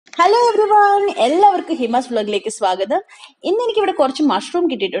Hello everyone, എല്ലാവർക്കും ഹിമാസ് വ്ലോഗിലേക്ക് സ്വാഗതം. ഇന്ന് എനിക്ക് ഇവിടെ കുറച്ച് മഷ്റൂം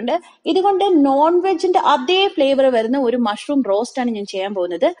കിട്ടിയിട്ടുണ്ട്. ഇതുകൊണ്ട് നോൺ വെജിന്റെ അതേ ഫ്ലേവർ വരുന്ന ഒരു മഷ്റൂം റോസ്റ്റ് ആണ് ഞാൻ ചെയ്യാൻ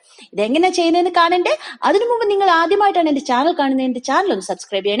പോകുന്നത്. ഇതെങ്ങനെയാ ചെയ്യുന്നതെന്ന് കാണണ്ടേ? അതിനു മുമ്പ് നിങ്ങൾ ആദ്യമായിട്ടാണ് എന്റെ ചാനൽ കാണുന്നത്, എന്റെ ചാനൽ ഒന്ന്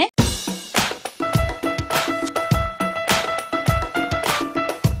സബ്സ്ക്രൈബ് ചെയ്യണേ.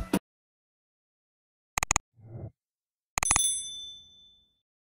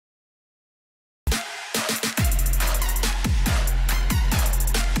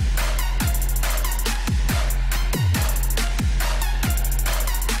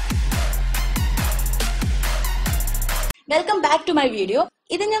 Welcome back to my video.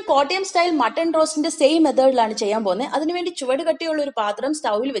 ഇത് ഞാൻ കോട്ടയം സ്റ്റൈൽ മട്ടൺ റോസ്റ്റിന്റെ സെയിം മെത്തേഡിലാണ് ചെയ്യാൻ പോകുന്നത്. അതിനുവേണ്ടി ചുവട് കട്ടിയുള്ള ഒരു പാത്രം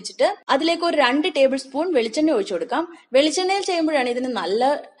സ്റ്റൗവിൽ വെച്ചിട്ട് അതിലേക്ക് ഒരു 2 ടേബിൾ സ്പൂൺ വെളിച്ചെണ്ണ ഒഴിച്ചു കൊടുക്കാം. വെളിച്ചെണ്ണയിൽ ചെയ്യുമ്പോഴാണ് ഇതിന്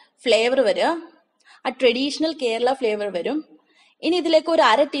നല്ല ഫ്ലേവർ വരിക, ആ ട്രഡീഷണൽ കേരള ഫ്ലേവർ വരും. ഇനി ഇതിലേക്ക് ഒരു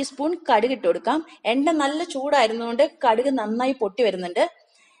 1/2 ടീസ്പൂൺ കടുക് ഇട്ട് കൊടുക്കാം. എണ്ണ നല്ല ചൂടായിരുന്നുകൊണ്ട് കടുക് നന്നായി പൊട്ടി വരുന്നുണ്ട്.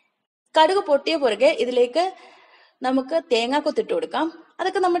 കടുക് പൊട്ടിയ പുറകെ ഇതിലേക്ക് നമുക്ക് തേങ്ങാക്കൊത്ത് ഇട്ട് കൊടുക്കാം.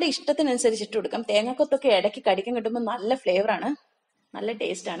 അതൊക്കെ നമ്മുടെ ഇഷ്ടത്തിനനുസരിച്ച് ഇട്ട് കൊടുക്കാം. തേങ്ങാക്കൊത്തൊക്കെ ഇടയ്ക്ക് കടിക്കാൻ കിട്ടുമ്പോൾ നല്ല ഫ്ലേവറാണ്, നല്ല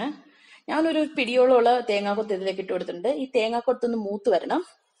ടേസ്റ്റ് ആണ്. ഞാനൊരു പിടിയോളമുള്ള തേങ്ങാക്കൊത്ത് ഇതിലേക്ക് ഇട്ട് കൊടുത്തിട്ടുണ്ട്. ഈ തേങ്ങാക്കൊത്തൊന്ന് മൂത്ത് വരണം.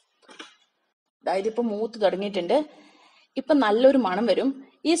 അതായത് ഇപ്പൊ മൂത്ത് തുടങ്ങിയിട്ടുണ്ട്. ഇപ്പൊ നല്ലൊരു മണം വരും.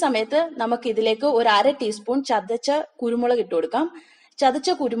 ഈ സമയത്ത് നമുക്ക് ഇതിലേക്ക് ഒരു 1/2 ടീസ്പൂൺ ചതച്ച കുരുമുളക് ഇട്ട് കൊടുക്കാം. ചതച്ച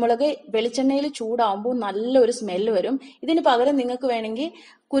കുരുമുളക് വെളിച്ചെണ്ണയിൽ ചൂടാവുമ്പോൾ നല്ലൊരു സ്മെല്ല് വരും. ഇതിന് പകരം നിങ്ങൾക്ക് വേണമെങ്കിൽ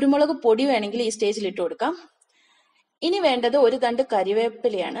കുരുമുളക് പൊടി വേണമെങ്കിൽ ഈ സ്റ്റേജിൽ ഇട്ട് കൊടുക്കാം. ഇനി വേണ്ടത് ഒരു തണ്ട്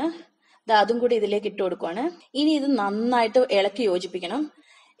കരിവേപ്പിലയാണ്. അതും കൂടി ഇതിലേക്ക് ഇട്ട് കൊടുക്കുവാണ്. ഇനി ഇത് നന്നായിട്ട് ഇളക്കി യോജിപ്പിക്കണം.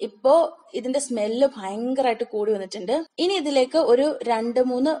 ഇപ്പോ ഇതിന്റെ സ്മെല്ല് ഭയങ്കരമായിട്ട് കൂടി വന്നിട്ടുണ്ട്. ഇനി ഇതിലേക്ക് ഒരു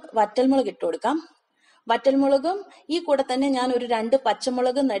 2-3 വറ്റൽമുളക് ഇട്ട് കൊടുക്കാം. വറ്റൽമുളകും ഈ കൂടെ തന്നെ ഞാൻ ഒരു 2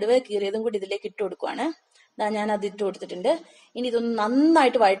 പച്ചമുളക് നടുവേ കീറിയതും കൂടി ഇതിലേക്ക് ഇട്ട് കൊടുക്കുവാണ്. ഞാൻ അത് ഇട്ട് കൊടുത്തിട്ടുണ്ട്. ഇനി ഇതൊന്ന്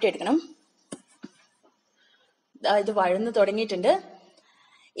നന്നായിട്ട് വഴറ്റിയെടുക്കണം. ഇത് വഴന്ന് തുടങ്ങിയിട്ടുണ്ട്.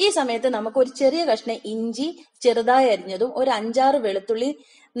 ഈ സമയത്ത് നമുക്ക് ഒരു ചെറിയ കഷ്ണം ഇഞ്ചി ചെറുതായി അരിഞ്ഞതും ഒരു 5-6 വെളുത്തുള്ളി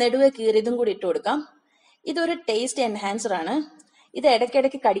നെടുവെ കീറിയതും കൂടി ഇട്ട് കൊടുക്കാം. ഇതൊരു ടേസ്റ്റ് എൻഹാൻസർ ആണ്. ഇത്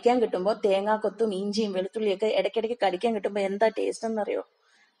ഇടയ്ക്കിടയ്ക്ക് കടിക്കാൻ കിട്ടുമ്പോൾ തേങ്ങാക്കൊത്തും ഇഞ്ചിയും വെളുത്തുള്ളിയൊക്കെ ഇടയ്ക്കിടയ്ക്ക് കടിക്കാൻ കിട്ടുമ്പോൾ എന്താ ടേസ്റ്റ് എന്നറിയോ?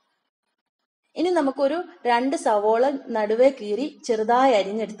 ഇനി നമുക്കൊരു 2 സവോള നടുവെ കീറി ചെറുതായി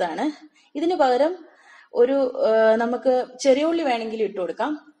അരിഞ്ഞെടുത്താണ്. ഇതിന് പകരം ഒരു നമുക്ക് ചെറിയ ഉള്ളി വേണമെങ്കിൽ ഇട്ട്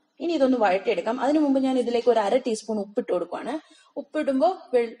കൊടുക്കാം. ഇനി ഇതൊന്ന് വഴറ്റിയെടുക്കാം. അതിനു മുമ്പ് ഞാൻ ഇതിലേക്ക് ഒരു 1/2 ടീസ്പൂൺ ഉപ്പിട്ട് കൊടുക്കുവാണ്. ഉപ്പിടുമ്പോൾ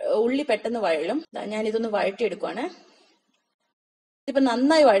ഉള്ളി പെട്ടെന്ന് വഴലും. ഞാൻ ഇതൊന്ന് വഴറ്റിയെടുക്കുവാണ്. ഇപ്പൊ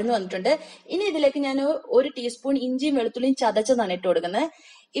നന്നായി വഴന്നു വന്നിട്ടുണ്ട്. ഇനി ഇതിലേക്ക് ഞാൻ 1 ടീസ്പൂൺ ഇഞ്ചിയും വെളുത്തുള്ളിയും ചതച്ചതാണ് ഇട്ട് കൊടുക്കുന്നത്.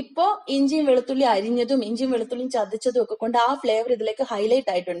 ഇപ്പോ ഇഞ്ചിയും വെളുത്തുള്ളി അരിഞ്ഞതും ഇഞ്ചിയും വെളുത്തുള്ളിയും ചതച്ചതും ഒക്കെ കൊണ്ട് ആ ഫ്ലേവർ ഇതിലേക്ക്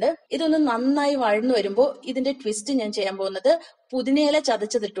ഹൈലൈറ്റ് ആയിട്ടുണ്ട്. ഇതൊന്ന് നന്നായി വഴന്നു വരുമ്പോൾ ഇതിന്റെ ട്വിസ്റ്റ് ഞാൻ ചെയ്യാൻ പോകുന്നത് പുതിനയില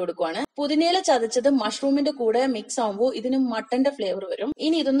ചതച്ചത് ഇട്ട് കൊടുക്കുവാണ്. പുതിനയില ചതച്ചത് മഷ്റൂമിന്റെ കൂടെ മിക്സ് ആവുമ്പോൾ ഇതിന് മട്ടന്റെ ഫ്ലേവർ വരും.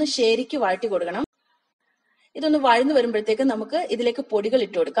 ഇനി ഇതൊന്ന് ശരിക്ക് വഴറ്റി കൊടുക്കണം. ഇതൊന്ന് വഴന്നു വരുമ്പോഴത്തേക്ക് നമുക്ക് ഇതിലേക്ക് പൊടികൾ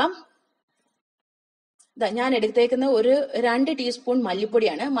ഇട്ട് കൊടുക്കാം. ഞാൻ എടുത്തേക്കുന്ന ഒരു 2 ടീസ്പൂൺ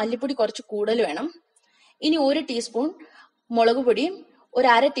മല്ലിപ്പൊടിയാണ്. മല്ലിപ്പൊടി കുറച്ച് കൂടുതൽ വേണം. ഇനി 1 ടീസ്പൂൺ മുളക് പൊടിയും ഒരു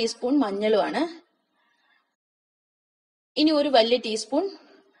 1/2 ടീസ്പൂൺ മഞ്ഞളുമാണ്. ഇനി ഒരു വലിയ ടീസ്പൂൺ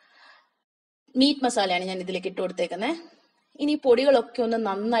മീറ്റ് മസാലയാണ് ഞാൻ ഇതിലേക്ക് ഇട്ട് കൊടുത്തേക്കുന്നത്. ഇനി പൊടികളൊക്കെ ഒന്ന്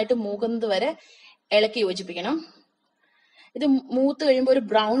നന്നായിട്ട് മൂകുന്നത് വരെ ഇളക്കി യോജിപ്പിക്കണം. ഇത് മൂത്ത് കഴിയുമ്പോൾ ഒരു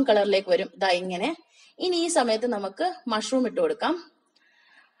ബ്രൗൺ കളറിലേക്ക് വരും. ഇങ്ങനെ. ഇനി ഈ സമയത്ത് നമുക്ക് മഷ്റൂം ഇട്ട് കൊടുക്കാം.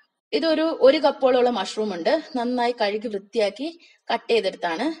 ഇതൊരു 1 കപ്പോളമുള്ള മഷ്റൂം ഉണ്ട്. നന്നായി കഴുകി വൃത്തിയാക്കി കട്ട്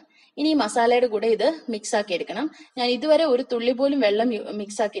ചെയ്തെടുത്താണ്. ഇനി ഈ മസാലയുടെ കൂടെ ഇത് മിക്സ് ആക്കി എടുക്കണം. ഞാൻ ഇതുവരെ ഒരു തുള്ളി പോലും വെള്ളം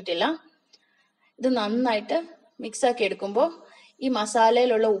മിക്സ് ആക്കിയിട്ടില്ല. ഇത് നന്നായിട്ട് മിക്സ് ആക്കി എടുക്കുമ്പോൾ ഈ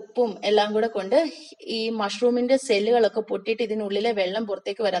മസാലയിലുള്ള ഉപ്പും എല്ലാം കൂടെ കൊണ്ട് ഈ മഷ്റൂമിന്റെ സെല്ലുകളൊക്കെ പൊട്ടിയിട്ട് ഇതിനുള്ളിലെ വെള്ളം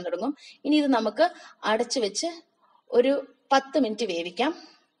പുറത്തേക്ക് വരാൻ തുടങ്ങും. ഇനി ഇത് നമുക്ക് അടച്ചു വെച്ച് ഒരു 10 മിനിറ്റ് വേവിക്കാം.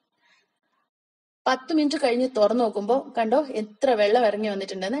 10 മിനിറ്റ് കഴിഞ്ഞ് തുറന്നു നോക്കുമ്പോൾ കണ്ടോ എത്ര വെള്ളം ഇറങ്ങി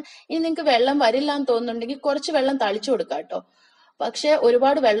വന്നിട്ടുണ്ടെന്ന്. ഇനി നിങ്ങൾക്ക് വെള്ളം വരില്ല എന്ന് തോന്നുന്നുണ്ടെങ്കിൽ കുറച്ച് വെള്ളം തളിച്ചു കൊടുക്കാം കേട്ടോ. പക്ഷെ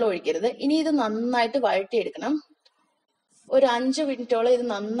ഒരുപാട് വെള്ളം ഒഴിക്കരുത്. ഇനി ഇത് നന്നായിട്ട് വഴറ്റിയെടുക്കണം. ഒരു 5 മിനിറ്റോളം ഇത്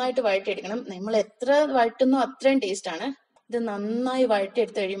നന്നായിട്ട് വഴറ്റിയെടുക്കണം. നമ്മൾ എത്ര വഴറ്റുന്നോ അത്രയും ടേസ്റ്റ് ആണ്. ഇത് നന്നായി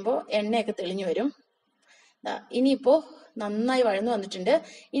വഴറ്റിയെടുത്ത് കഴിയുമ്പോൾ എണ്ണയൊക്കെ തെളിഞ്ഞു വരും. ഇനിയിപ്പോ നന്നായി വഴന്നു വന്നിട്ടുണ്ട്.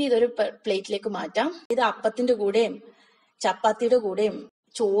 ഇനി ഇതൊരു പ്ലേറ്റിലേക്ക് മാറ്റാം. ഇത് അപ്പത്തിന്റെ കൂടെയും ചപ്പാത്തിയുടെ കൂടെയും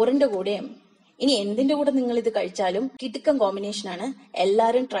ചോറിന്റെ കൂടെയും ഇനി എന്തിന്റെ കൂടെ നിങ്ങൾ ഇത് കഴിച്ചാലും കിടുക്കൻ കോമ്പിനേഷൻ ആണ്.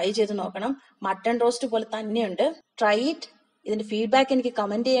 എല്ലാവരും ട്രൈ ചെയ്ത് നോക്കണം. മട്ടൺ റോസ്റ്റ് പോലെ തന്നെയുണ്ട്. Try it. ഇതിന്റെ ഫീഡ്ബാക്ക് എനിക്ക്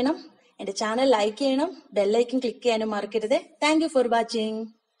കമന്റ് ചെയ്യണം. എന്റെ ചാനൽ ലൈക്ക് ചെയ്യണം. ബെല്ലൈക്കൺ ക്ലിക്ക് ചെയ്യാനും മറക്കരുത്. Thank you for watching.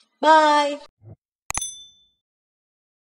 By.